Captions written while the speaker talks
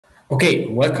Okay,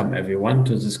 welcome everyone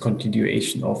to this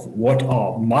continuation of what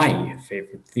are my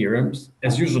favorite theorems.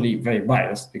 As usually, very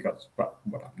biased because, well,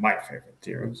 what are my favorite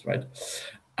theorems, right?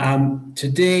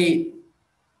 Today,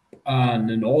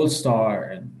 an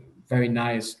all-star and very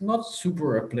nice, not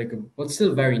super applicable, but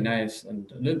still very nice and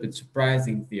a little bit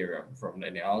surprising theorem from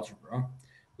linear algebra,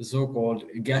 the so-called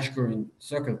Gershgorin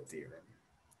circle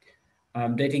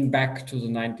theorem, dating back to the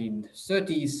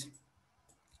 1930s.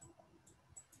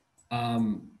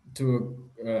 To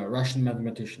a Russian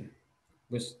mathematician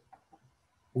with,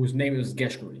 whose name is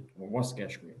Gershgorin, or was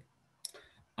Gershgorin.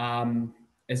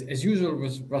 As usual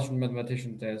with Russian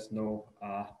mathematicians, there's no,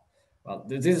 well,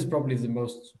 this is probably the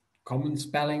most common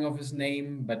spelling of his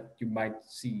name, but you might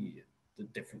see the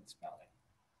different spelling.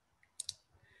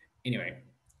 Anyway,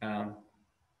 um,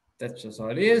 that's just how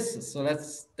it is. So let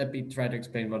me try to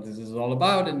explain what this is all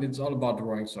about, and it's all about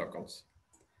drawing circles.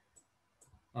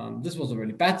 This was a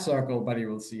really bad circle, but you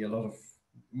will see a lot of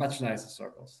much nicer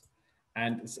circles.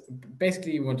 And it's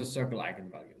basically you want to circle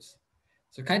eigenvalues.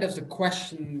 So kind of the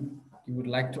question you would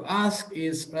like to ask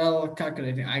is, well,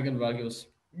 calculating eigenvalues,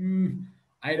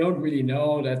 I don't really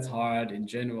know, that's hard in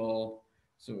general.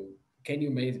 So can you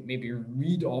maybe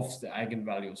read off the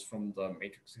eigenvalues from the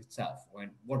matrix itself? Or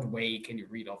in what way can you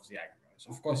read off the eigenvalues?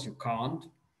 Of course you can't,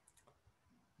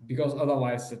 because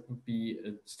otherwise it would be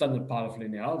a standard part of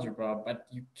linear algebra, but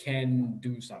you can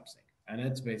do something. And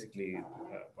that's basically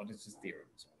what this theorem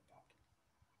is all about.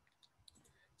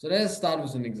 So let's start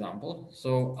with an example.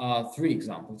 So three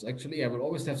examples, actually. I will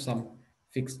always have some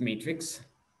fixed matrix.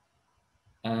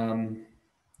 And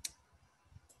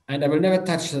I will never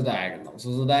touch the diagonal.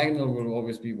 So the diagonal will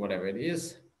always be whatever it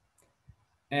is.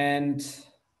 And it's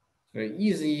very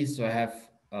easy. So I have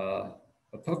a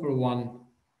purple one,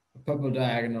 a purple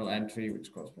diagonal entry,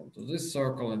 which corresponds to this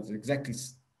circle, and it's exactly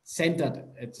centered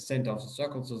at the center of the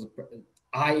circle. So the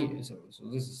I, so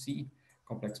this is C,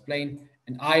 complex plane,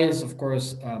 and I is, of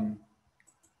course,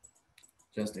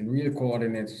 just in real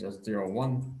coordinates, just 0,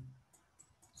 1.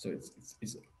 So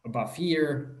it's above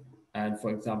here. And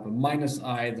for example, minus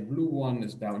I, the blue one,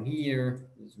 is down here.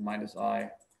 This is minus I,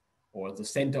 or the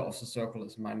center of the circle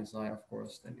is minus I, of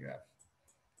course. Then you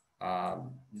have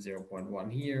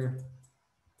 0.1 here,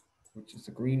 which is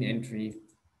the green entry.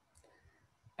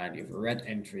 And you have a red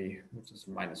entry, which is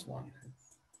minus 1.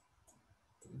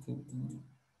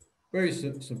 Very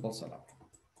simple setup.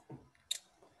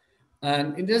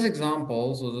 And in this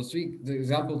example, so the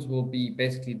examples will be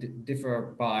basically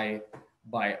differ by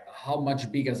how much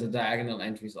bigger the diagonal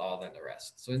entries are than the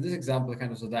rest. So in this example,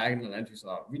 kind of the diagonal entries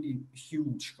are really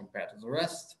huge compared to the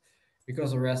rest,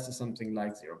 because the rest is something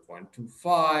like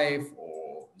 0.25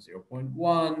 or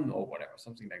 0.1 or whatever,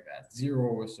 something like that.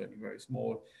 0 is certainly very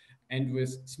small. And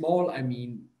with small, I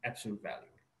mean absolute value.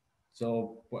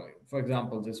 So for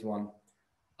example, this one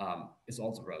is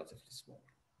also relatively small.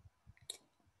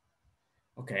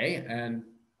 Okay, and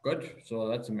good. So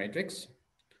that's a matrix.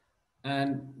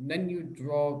 And then you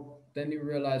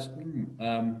realize,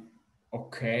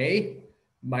 okay,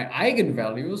 my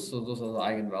eigenvalues, so those are the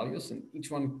eigenvalues, and each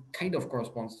one kind of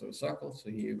corresponds to a circle. So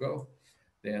here you go.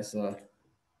 There's a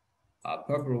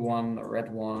purple one, a red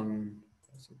one,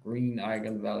 there's a green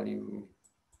eigenvalue,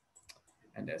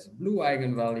 and there's a blue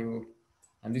eigenvalue.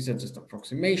 And these are just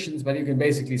approximations, but you can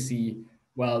basically see,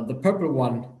 well, the purple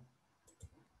one,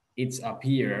 it's up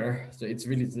here. So it's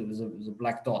really the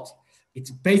black dot.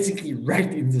 It's basically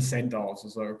right in the center of the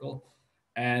circle.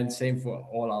 And same for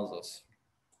all others.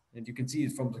 And you can see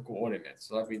it from the coordinates.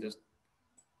 So let me just,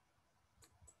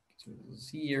 so this is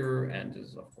here, and this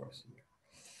is of course here.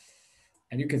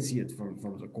 And you can see it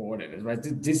from the coordinates, right?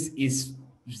 This is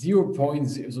 0. So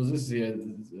this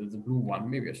is the blue one.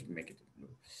 Maybe I should make it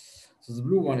blue. So the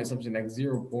blue one is something like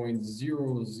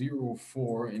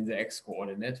 0.004 in the x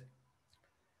coordinate.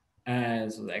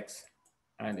 And so the x.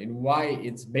 And in y,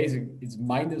 it's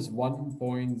minus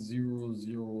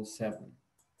 1.007.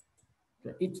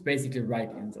 So it's basically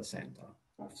right in the center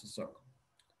of the circle,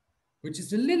 which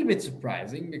is a little bit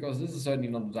surprising because this is certainly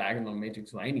not a diagonal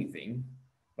matrix or anything,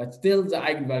 but still the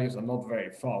eigenvalues are not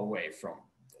very far away from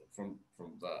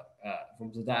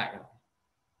the diagonal.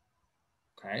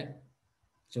 Okay,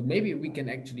 so maybe we can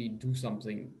actually do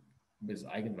something with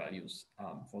eigenvalues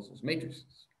for those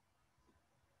matrices.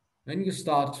 Then you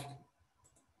start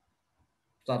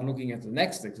looking at the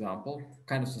next example,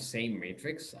 kind of the same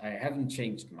matrix. I haven't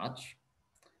changed much.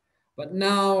 But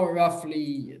now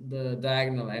roughly the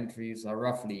diagonal entries are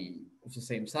roughly of the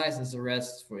same size as the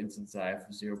rest. For instance, I have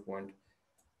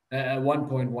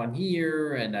 1.1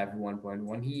 here, and I have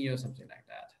 1.1 here, something like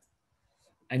that.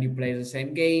 and you play the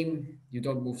same game. You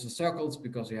don't move the circles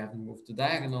because you haven't moved the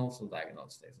diagonal, so diagonal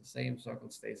stays the same, circle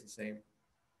stays the same.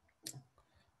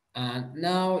 And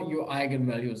now your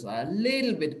eigenvalues are a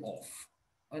little bit off,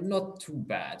 not too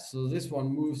bad. So this one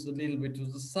moves a little bit to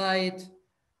the side.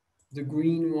 The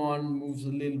green one moves a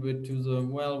little bit to the,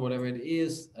 well, whatever it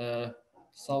is,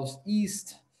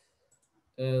 southeast.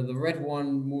 The red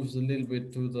one moves a little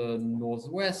bit to the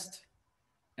northwest.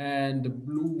 And the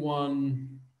blue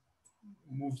one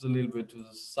moves a little bit to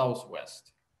the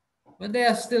southwest. But they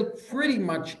are still pretty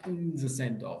much in the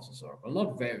center of the circle,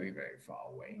 not very, very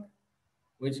far away,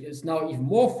 which is now even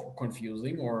more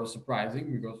confusing or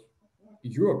surprising because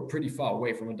you're pretty far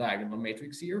away from a diagonal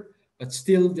matrix here, but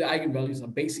still the eigenvalues are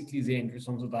basically the entries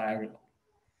on the diagonal,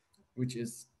 which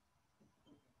is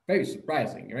very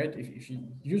surprising, right? If you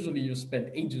usually you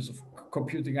spend ages of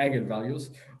computing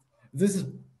eigenvalues, this is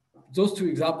those two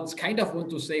examples kind of want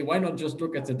to say, why not just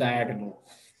look at the diagonal?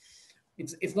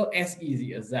 It's not as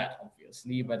easy as that,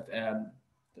 obviously, but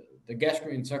the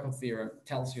Gershgorin circle theorem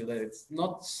tells you that it's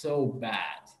not so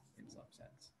bad in some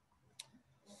sense.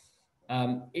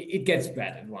 It gets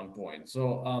bad at one point.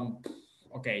 So,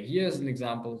 okay, here's an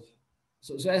example.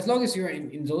 So as long as you're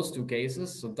in those two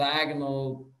cases, so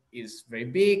diagonal is very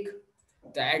big,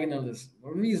 diagonal is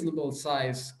a reasonable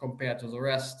size compared to the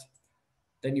rest,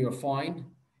 then you're fine.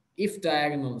 If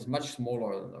diagonal is much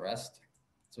smaller than the rest,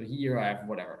 so here I have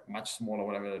whatever, much smaller,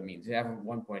 whatever that means. You have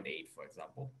 1.8, for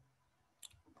example.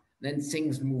 Then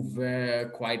things move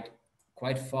quite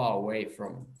far away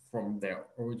from their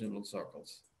original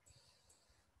circles.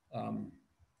 Okay,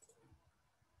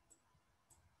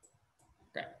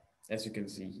 as you can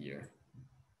see here.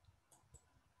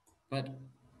 But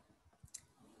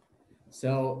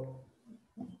so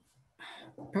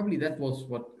probably that was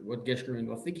what Gershgorin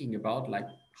was thinking about. Like,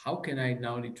 how can I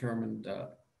now determine the,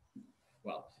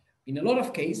 well, in a lot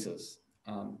of cases,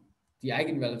 the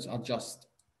eigenvalues are just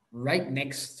right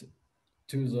next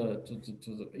to the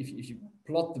if you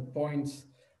plot the points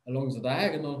along the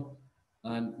diagonal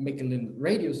and make a little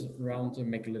radius around and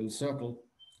make a little circle,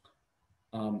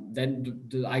 then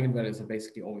the eigenvalues are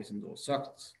basically always in those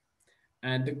circles.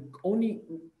 And the only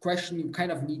question you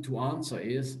kind of need to answer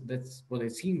is, that's what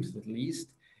it seems at least,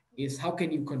 is how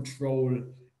can you control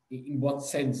in what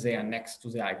sense they are next to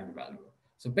the eigenvalue.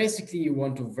 So basically you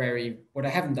want to vary, what I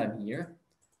haven't done here,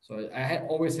 so I had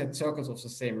always had circles of the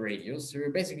same radius. So you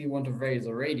basically want to vary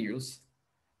the radius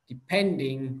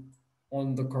depending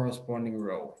on the corresponding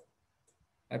row.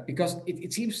 Because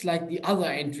it seems like the other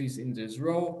entries in this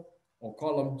row or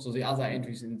column, so the other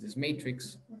entries in this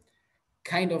matrix,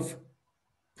 kind of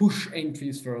push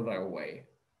entries further away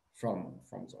from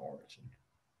the origin.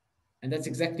 And that's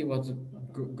exactly what the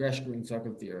Gershgorin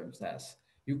circle theorem says.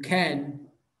 You can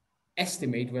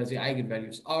estimate where the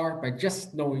eigenvalues are by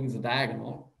just knowing the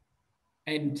diagonal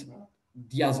and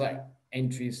the other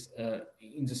entries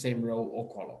in the same row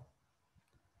or column.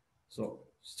 So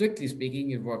strictly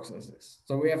speaking, it works as this.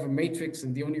 So we have a matrix,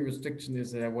 and the only restriction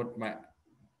is that I want my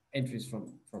entries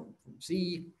from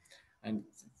C, and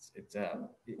it's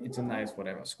a nice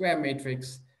whatever square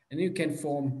matrix, and you can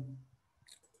form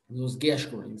those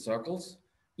Gershgorin circles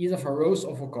either for rows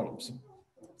or for columns.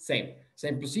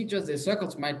 Same procedures. The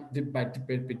circles might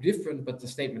be different, but the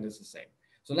statement is the same.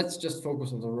 So let's just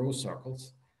focus on the row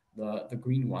circles, the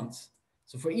green ones.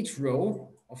 So for each row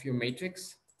of your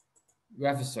matrix, you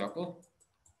have a circle,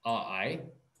 Ri,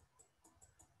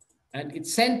 and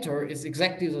its center is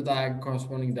exactly the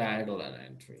corresponding diagonal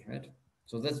entry, right?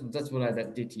 So that's what I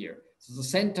did here. So the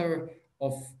center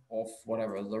of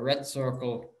whatever, the red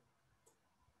circle,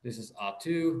 this is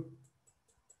R2.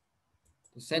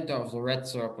 The center of the red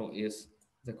circle is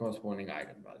the corresponding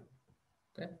eigenvalue,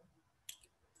 okay?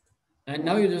 And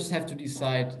now you just have to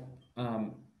decide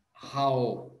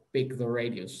how big the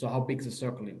radius, so how big the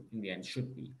circle in the end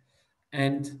should be.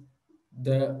 And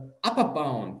the upper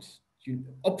bound,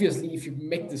 obviously, if you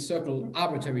make the circle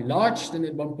arbitrarily large, then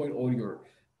at one point all your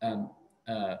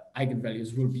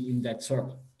eigenvalues will be in that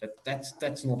circle.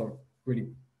 That's not a really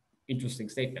interesting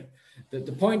statement.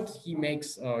 The point he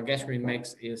makes, Gershgorin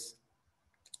makes, is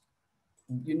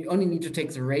you only need to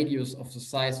take the radius of the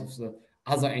size of the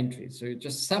other entries. So you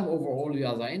just sum over all the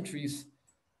other entries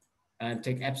and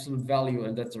take absolute value,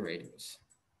 and that's the radius.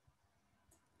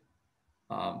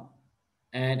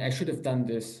 And I should have done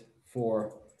this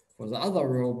for the other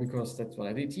row because that's what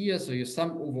I did here. So you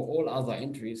sum over all other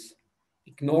entries,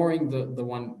 ignoring the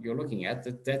one you're looking at.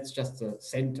 That's just the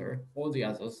center. All the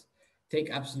others take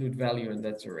absolute value, and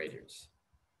that's the radius.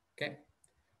 Okay.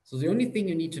 So the only thing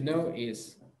you need to know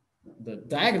is the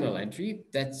diagonal entry.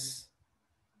 That's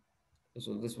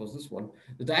So this was this one.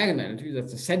 The diagonal entry,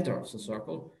 that's the center of the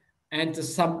circle, and the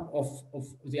sum of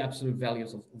the absolute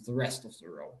values of the rest of the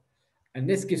row. And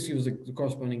this gives you the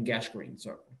corresponding Gershgorin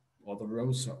circle, or the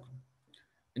row circle.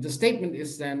 And the statement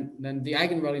is then the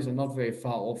eigenvalues are not very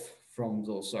far off from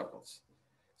those circles.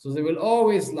 So they will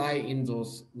always lie in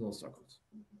those circles.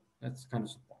 That's kind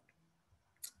of the point.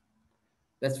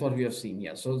 That's what we have seen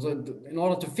here. So in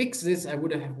order to fix this, I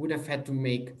would have had to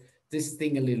make this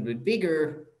thing a little bit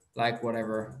bigger, like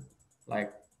whatever,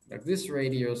 like this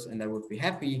radius, and I would be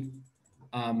happy,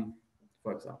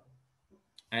 for example.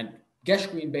 And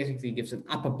Gershgorin basically gives an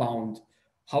upper bound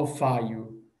how far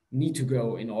you need to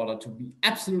go in order to be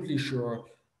absolutely sure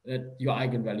that your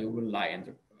eigenvalues will lie in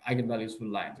the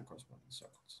corresponding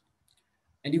circles.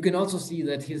 And you can also see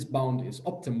that his bound is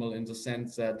optimal in the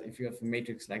sense that if you have a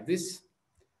matrix like this,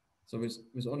 so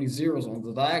with only zeros on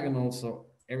the diagonal, so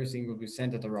everything will be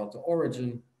centered around the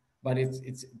origin, but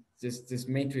it's this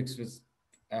matrix with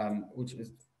which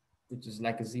is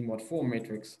like a Z mod 4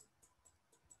 matrix,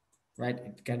 right?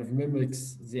 It kind of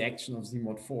mimics the action of Z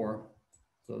mod 4.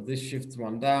 So this shifts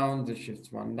one down, this shifts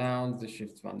one down, this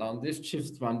shifts one down, this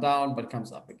shifts one down, but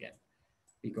comes up again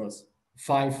because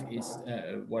 5 is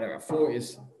 4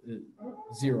 is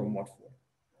 0 mod 4.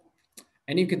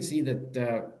 And you can see that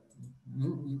the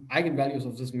eigenvalues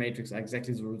of this matrix are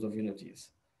exactly the root of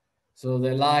unities. So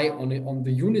they lie on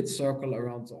the unit circle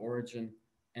around the origin.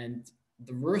 And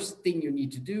the worst thing you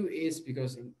need to do is,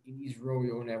 because in each row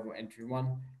you only have entry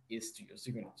 1, is to use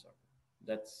the unit circle.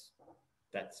 That's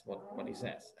what he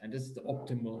says. And this is the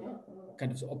optimal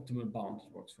bound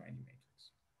that works for any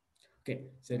matrix.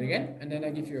 Okay, say it again, and then I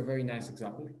give you a very nice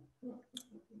example.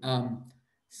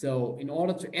 So in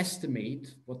order to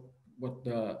estimate what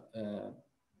the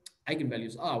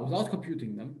eigenvalues are without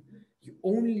computing them, you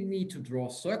only need to draw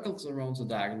circles around the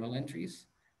diagonal entries,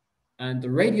 and the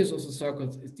radius of the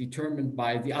circles is determined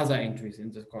by the other entries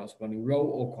in the corresponding row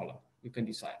or column. You can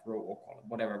decide row or column,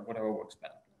 whatever works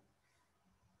better.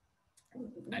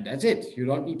 And that's it. You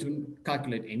don't need to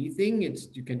calculate anything.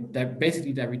 You can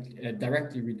basically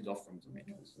directly read it off from the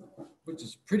matrix, which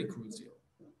is pretty cool zero.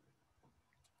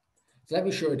 So let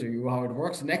me show it to you how it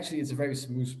works. And actually, it's a very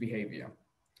smooth behavior.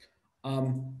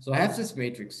 So I have this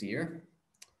matrix here.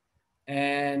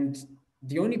 And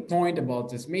the only point about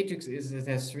this matrix is it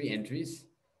has 3 entries,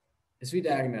 3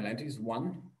 diagonal entries.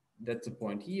 1, that's a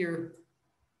point here.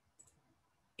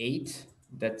 8,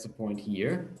 that's a point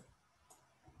here.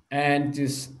 And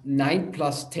this 9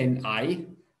 plus 10i,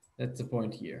 that's the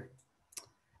point here.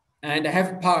 And I have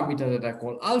a parameter that I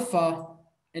call alpha,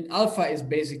 and alpha is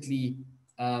basically,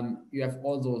 you have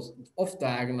all those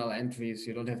off-diagonal entries.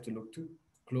 You don't have to look too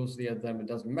closely at them, it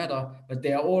doesn't matter, but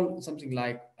they are all something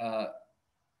like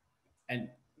an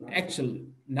actual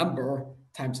number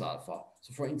times alpha.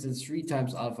 So for instance, 3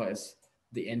 times alpha is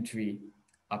the entry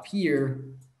up here,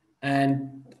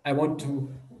 and I want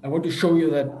to show you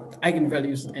that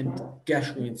eigenvalues and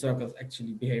Gershgorin circles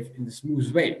actually behave in a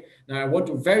smooth way. Now I want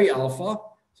to vary alpha,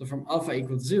 so from alpha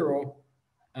equals 0,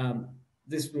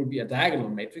 this will be a diagonal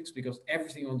matrix because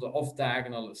everything on the off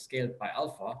diagonal is scaled by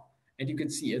alpha, and you can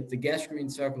see it. The Gershgorin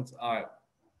circles are,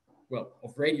 well,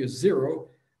 of radius 0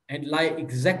 and lie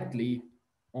exactly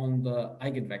on the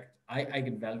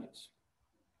eigenvalues.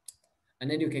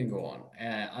 And then you can go on.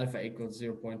 Alpha equals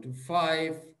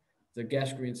 0.25. The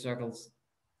Gershgorin circles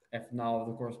have now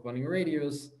the corresponding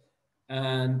radius,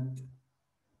 and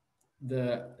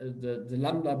the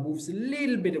lambda moves a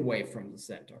little bit away from the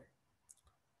center.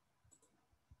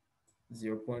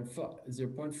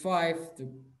 0.5.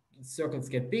 The circles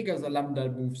get bigger, the lambda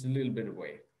moves a little bit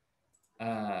away.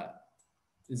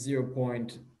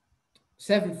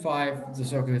 0.75, the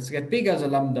circles get bigger, the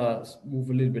lambda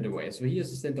move a little bit away. So here's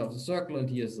the center of the circle, and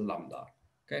here's the lambda.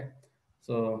 Okay,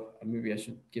 so maybe I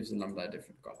should give the lambda a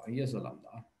different color. Here's the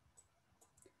lambda,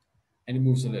 and it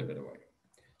moves a little bit away.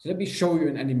 So let me show you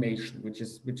an animation, which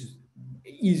is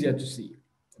easier to see.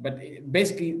 But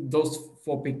basically, those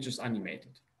 4 pictures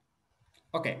animated.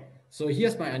 Okay, so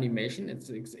here's my animation. It's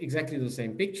exactly the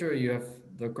same picture. You have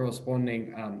the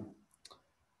corresponding.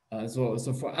 So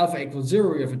for alpha equals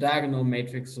 0, you have a diagonal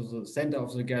matrix. So the center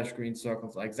of the Gershgorin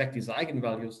circles are exactly the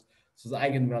eigenvalues. So the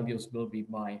eigenvalues will be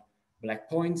my black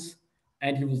points.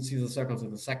 And you will see the circles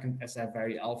in a second as I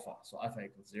vary alpha. So alpha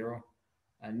equals 0.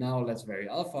 And now let's vary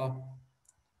alpha.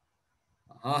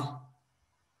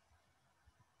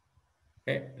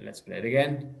 Okay, let's play it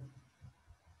again.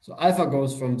 So alpha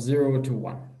goes from 0 to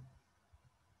 1.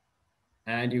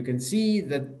 And you can see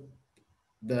that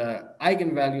the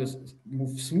eigenvalues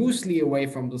move smoothly away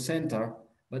from the center,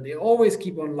 but they always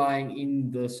keep on lying in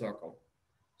the circle.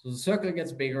 So the circle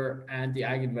gets bigger and the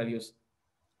eigenvalues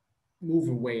move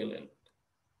away a little bit.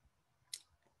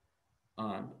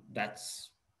 And that's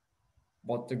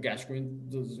what the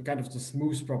Gershgorin, the kind of the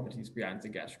smooth properties behind the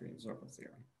Gershgorin circle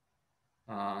theorem.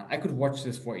 I could watch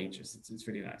this for ages. It's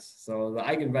really nice. So the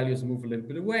eigenvalues move a little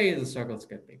bit away, the circles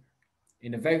get bigger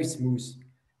in a very smooth,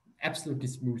 absolutely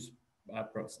smooth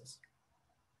process.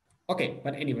 Okay,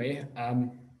 but anyway,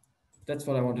 that's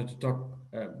what I wanted to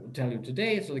tell you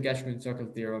today. So the Gershgorin circle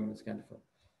theorem is kind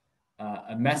of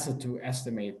a method to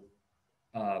estimate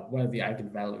where the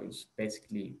eigenvalues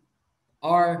basically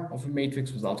are of a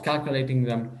matrix without calculating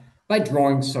them by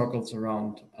drawing circles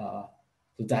around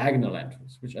the diagonal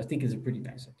entries, which I think is a pretty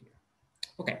nice idea.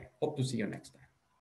 Okay, hope to see you next time.